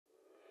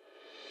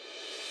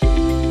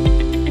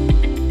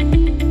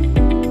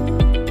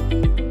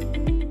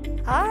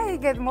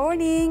good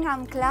morning.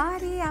 I'm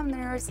Clary, I'm the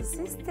nurse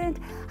assistant.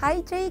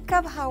 Hi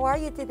Jacob, how are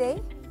you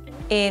today?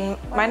 In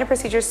minor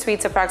procedure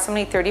suites,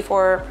 approximately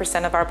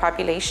 34% of our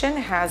population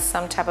has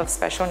some type of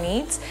special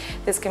needs.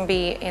 This can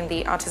be in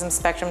the autism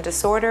spectrum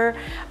disorder,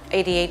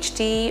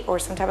 ADHD, or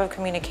some type of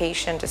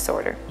communication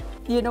disorder.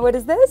 You know what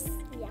is this?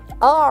 Yeah.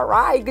 All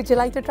right, would you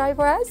like to try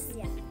for us?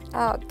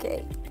 Yeah.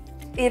 Okay.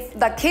 If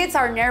the kids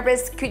are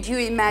nervous, could you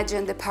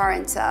imagine the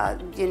parents,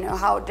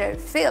 how they're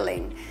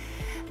feeling?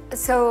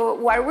 So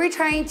what we're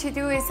trying to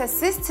do is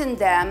assisting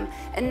them,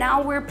 and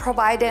now we're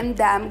providing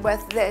them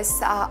with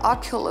this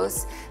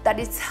Oculus that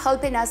is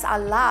helping us a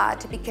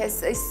lot,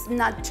 because it's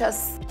not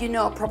just,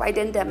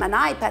 providing them an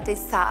iPad,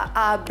 it's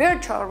a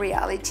virtual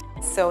reality.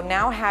 So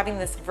now having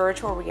this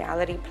virtual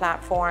reality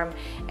platform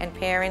and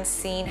parents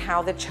seeing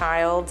how the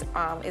child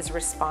is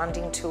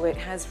responding to it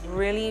has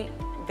really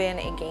been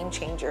a game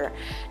changer,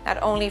 not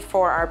only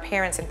for our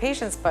parents and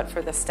patients, but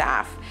for the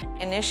staff.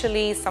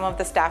 Initially, some of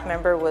the staff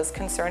member was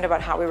concerned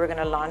about how we were going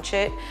to launch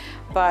it,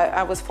 but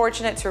I was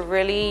fortunate to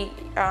really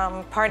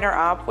partner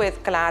up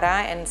with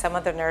Clara and some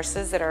of the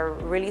nurses that are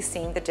really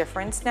seeing the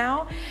difference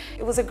now.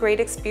 It was a great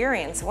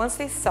experience. Once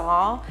they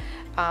saw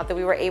that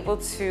we were able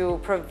to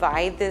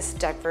provide this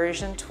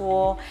diversion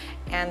tool,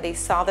 and they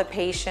saw the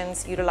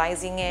patients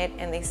utilizing it,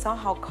 and they saw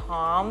how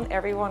calm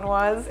everyone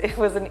was, it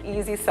was an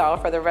easy sell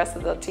for the rest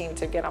of the team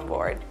to get on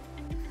board.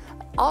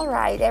 All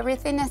right,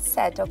 everything is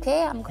set,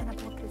 okay? I'm gonna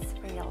put this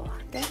for you,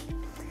 okay?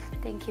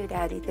 Thank you,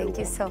 Daddy. Thank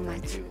you so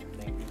much.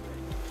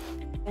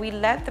 We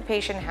let the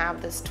patient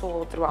have this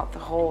tool throughout the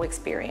whole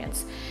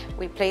experience.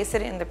 We place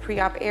it in the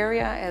pre-op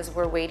area as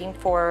we're waiting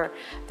for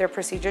their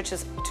procedure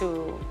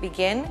to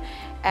begin.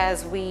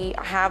 As we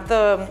have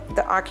the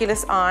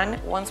Oculus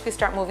on, once we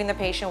start moving the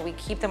patient, we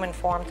keep them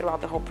informed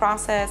throughout the whole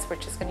process.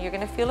 You're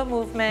gonna feel a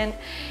movement,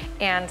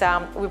 and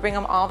we bring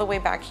them all the way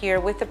back here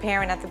with the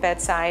parent at the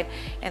bedside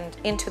and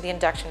into the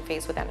induction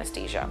phase with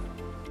anesthesia.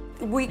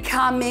 We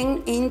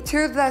coming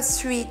into the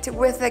suite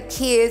with the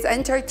kids,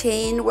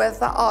 entertained with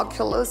the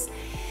Oculus,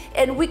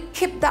 and we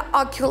keep the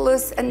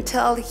Oculus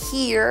until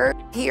here.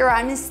 Here,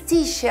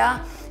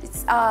 anesthesia,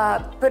 it's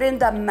putting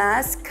the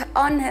mask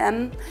on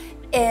him,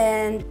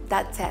 and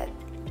that's it.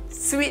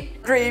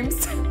 Sweet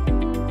dreams.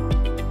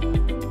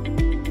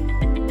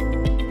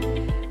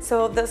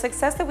 So the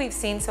success that we've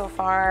seen so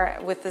far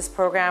with this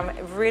program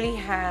really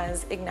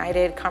has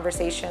ignited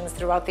conversations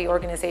throughout the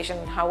organization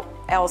on how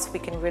else we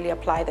can really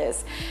apply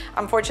this.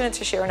 I'm fortunate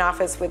to share an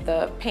office with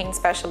the pain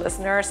specialist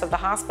nurse of the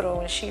hospital.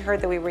 When she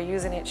heard that we were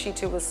using it, she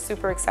too was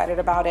super excited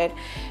about it.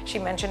 She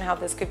mentioned how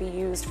this could be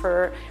used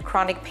for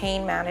chronic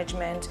pain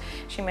management.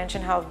 She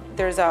mentioned how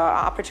there's an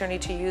opportunity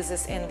to use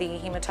this in the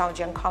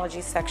hematology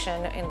oncology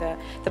section in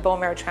the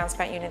bone marrow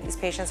transplant unit. These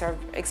patients are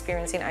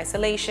experiencing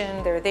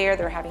isolation,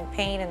 they're having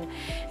pain,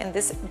 and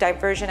this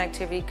diversion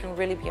activity can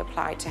really be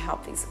applied to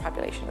help these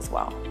population as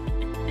well.